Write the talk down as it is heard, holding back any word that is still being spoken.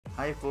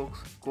Hi folks,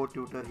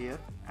 CodeTutor here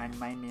and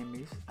my name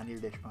is Anil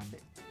Deshpande.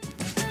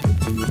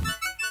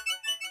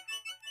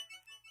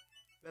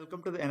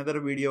 Welcome to another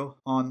video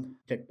on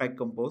Jetpack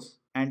Compose,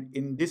 and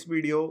in this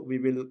video we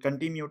will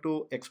continue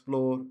to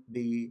explore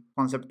the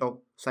concept of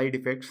side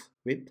effects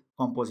with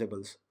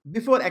composables.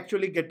 Before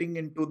actually getting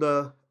into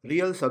the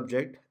real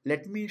subject,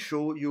 let me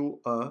show you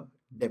a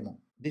demo.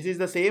 This is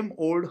the same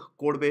old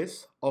code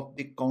base of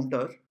the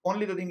counter,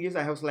 only the thing is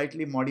I have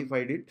slightly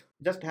modified it.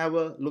 Just have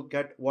a look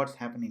at what's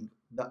happening.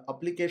 The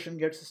application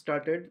gets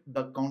started,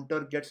 the counter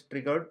gets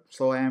triggered,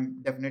 so I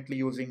am definitely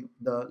using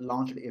the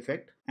launched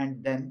effect,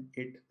 and then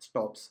it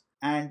stops.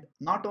 And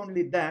not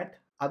only that,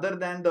 other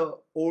than the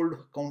old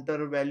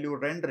counter value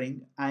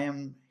rendering, I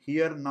am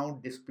here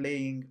now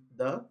displaying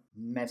the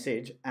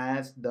message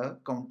as the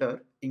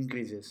counter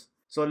increases.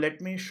 So let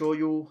me show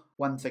you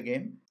once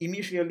again.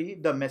 Initially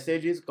the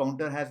message is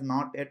counter has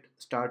not yet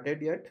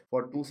started yet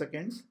for 2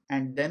 seconds,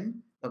 and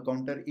then the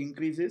counter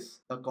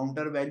increases, the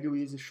counter value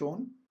is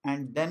shown,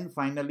 and then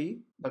finally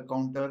the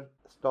counter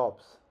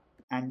stops,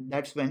 and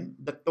that's when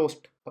the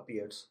toast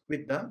appears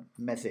with the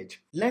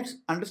message. Let's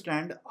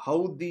understand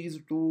how these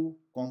two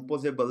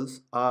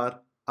composables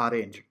are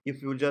arranged.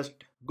 If you just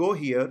go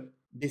here,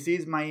 this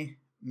is my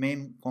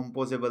main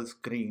composable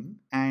screen,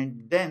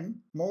 and then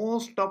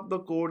most of the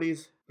code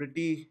is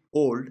pretty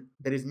old.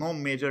 There is no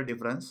major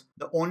difference.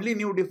 The only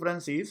new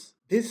difference is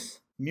this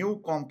new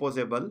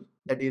composable,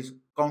 that is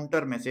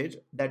counter message,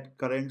 that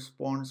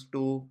corresponds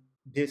to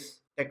this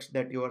text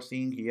that you are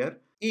seeing here,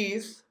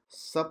 is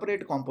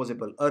separate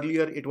composable.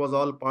 Earlier it was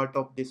all part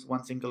of this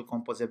one single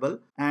composable,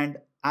 and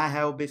I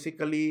have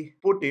basically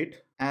put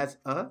it as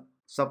a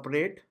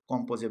separate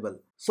composable.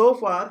 So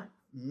far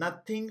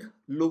nothing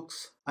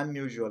looks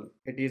unusual.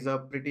 It is a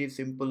pretty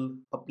simple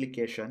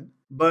application,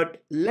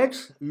 but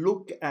let's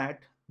look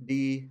at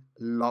the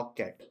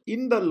logcat.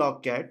 In the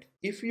logcat,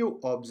 if you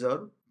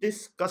observe,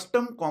 this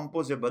custom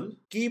composable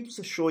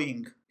keeps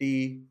showing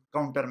the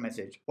counter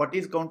message. What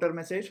is counter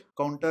message?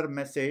 Counter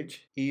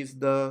message is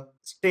the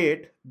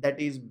state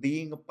that is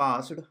being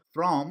passed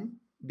from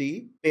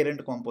the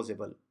parent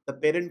composable. The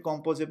parent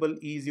composable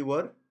is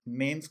your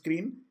main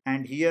screen,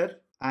 and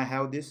here I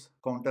have this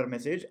counter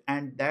message,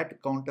 and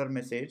that counter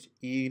message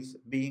is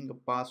being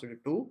passed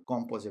to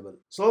composable.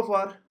 So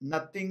far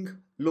nothing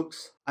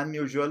looks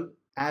unusual.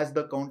 As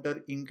the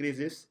counter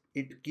increases,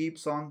 it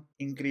keeps on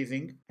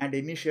increasing, and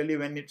initially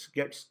when it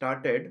gets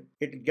started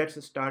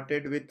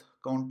with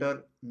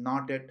counter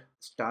not yet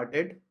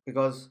started,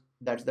 because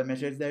that's the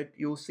message that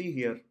you see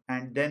here.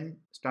 And then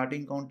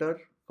starting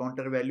counter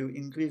value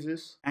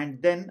increases,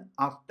 and then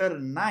after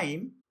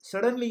 9,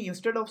 suddenly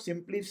instead of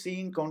simply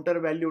seeing counter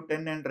value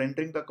 10 and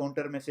rendering the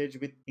counter message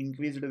with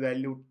increased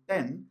value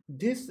 10,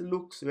 this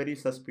looks very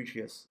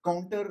suspicious.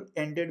 Counter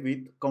ended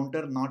with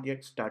counter not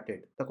yet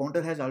started. The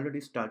counter has already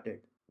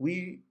started.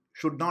 We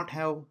should not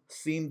have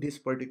seen this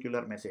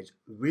particular message.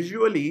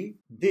 Visually,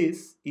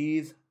 this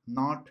is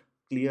not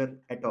clear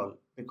at all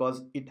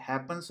because it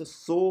happens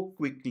so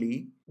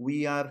quickly.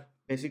 We are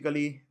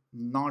basically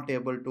not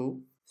able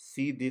to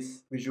see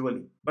this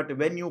visually. But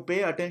when you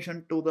pay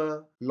attention to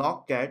the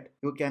logcat,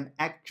 you can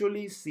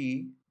actually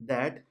see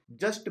that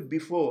just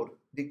before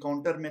the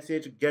counter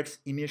message gets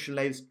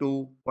initialized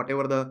to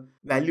whatever the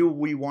value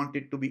we want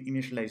it to be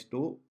initialized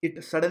to,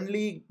 it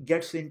suddenly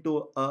gets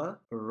into a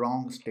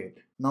wrong state.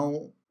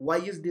 Now, why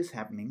is this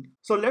happening?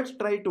 So let's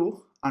try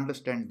to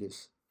understand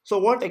this. So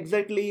what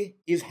exactly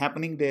is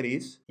happening there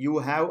is, you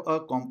have a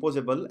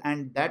composable,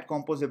 and that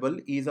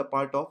composable is a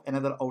part of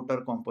another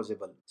outer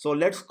composable. So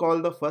let's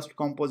call the first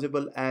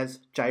composable as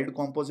child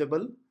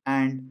composable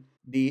and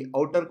the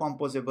outer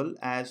composable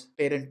as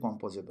parent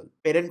composable.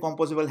 Parent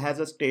composable has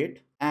a state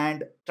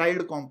and child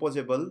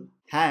composable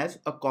has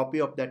a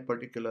copy of that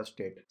particular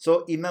state.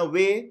 So in a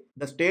way,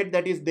 the state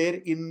that is there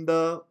in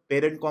the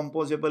parent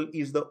composable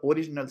is the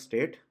original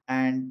state,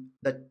 and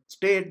the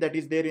state that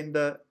is there in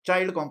the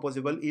child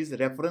composable is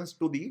reference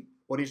to the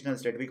original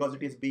state because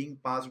it is being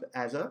passed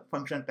as a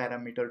function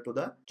parameter to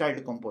the child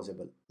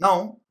composable.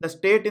 Now the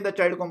state in the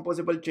child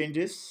composable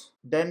changes,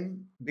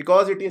 then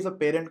because it is a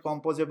parent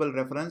composable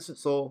reference,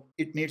 so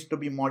it needs to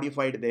be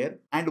modified there,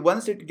 and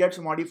once it gets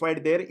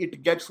modified there,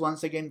 it gets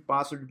once again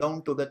passed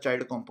down to the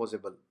child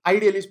composable.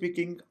 Ideally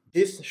speaking,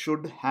 this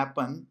should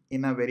happen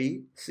in a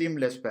very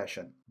seamless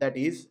fashion. That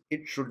is,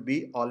 it should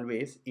be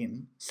always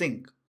in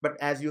sync. But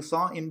as you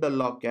saw in the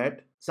logcat,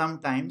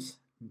 sometimes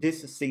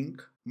this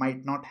sync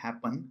might not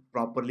happen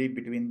properly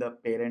between the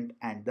parent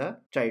and the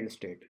child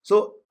state.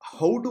 So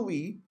how do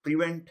we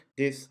prevent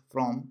this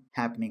from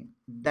happening?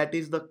 That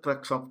is the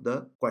crux of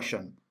the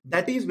question.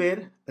 That is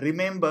where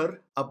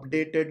remember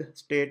updated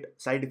state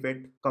side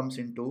effect comes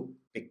into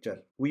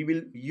picture. We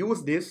will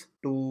use this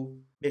to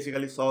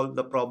basically solve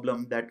the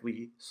problem that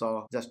we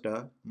saw just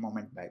a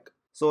moment back.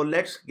 So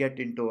let's get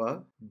into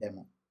a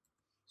demo.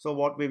 So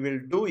what we will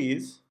do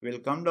is, we'll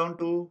come down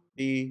to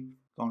the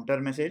counter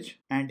message,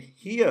 and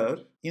here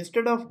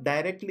instead of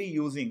directly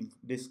using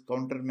this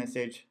counter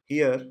message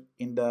here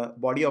in the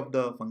body of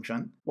the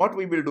function, what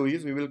we will do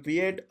is we will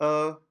create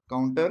a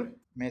counter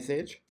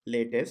message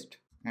latest,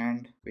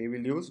 and we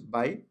will use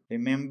by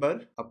remember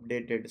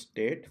updated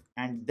state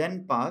and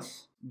then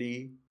pass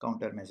the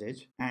counter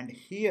message. And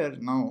here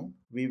now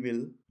we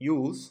will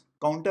use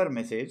counter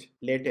message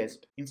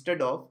latest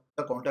instead of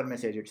the counter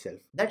message itself.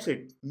 That's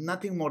it,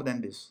 nothing more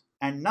than this.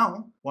 And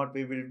now what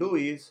we will do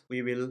is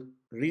we will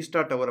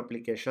restart our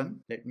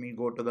application. Let me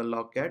go to the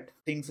logcat.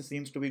 Things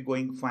seems to be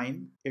going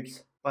fine.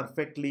 It's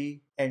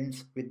perfectly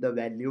ends with the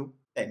value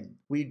 10.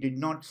 We did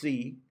not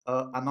see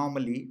an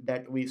anomaly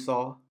that we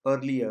saw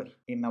earlier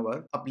in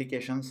our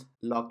applications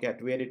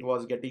logcat, where it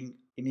was getting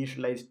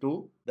initialized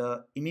to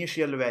the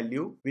initial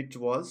value, which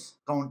was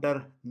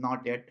counter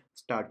not yet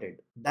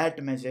started.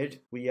 That message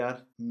we are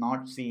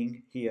not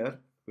seeing here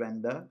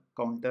when the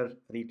counter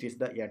reaches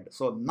the end.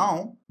 So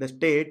now the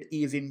state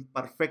is in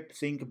perfect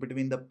sync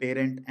between the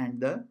parent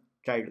and the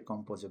child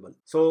composable.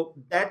 So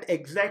that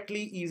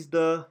exactly is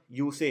the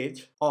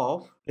usage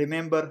of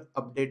remember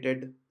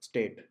updated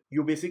state.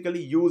 You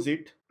basically use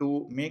it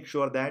to make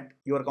sure that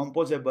your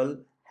composable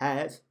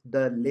has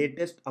the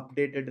latest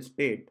updated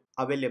state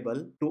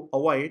available to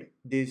avoid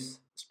this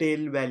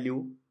stale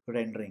value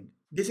rendering.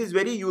 This is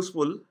very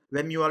useful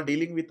when you are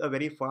dealing with a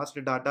very fast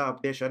data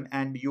updation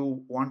and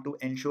you want to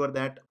ensure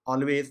that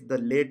always the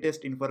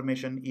latest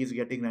information is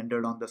getting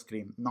rendered on the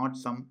screen, not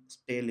some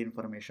stale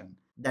information.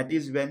 That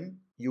is when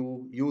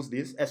you use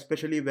this,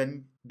 especially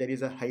when there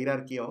is a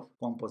hierarchy of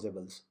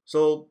composables.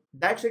 So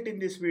that's it in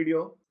this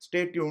video.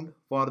 Stay tuned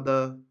for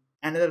the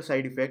another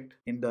side effect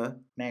in the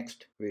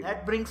next video.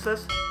 That brings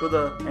us to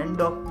the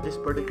end of this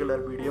particular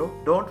video.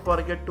 Don't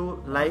forget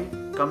to like,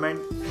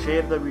 comment,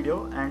 share the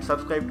video and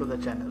subscribe to the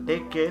channel.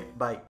 Take care. Bye.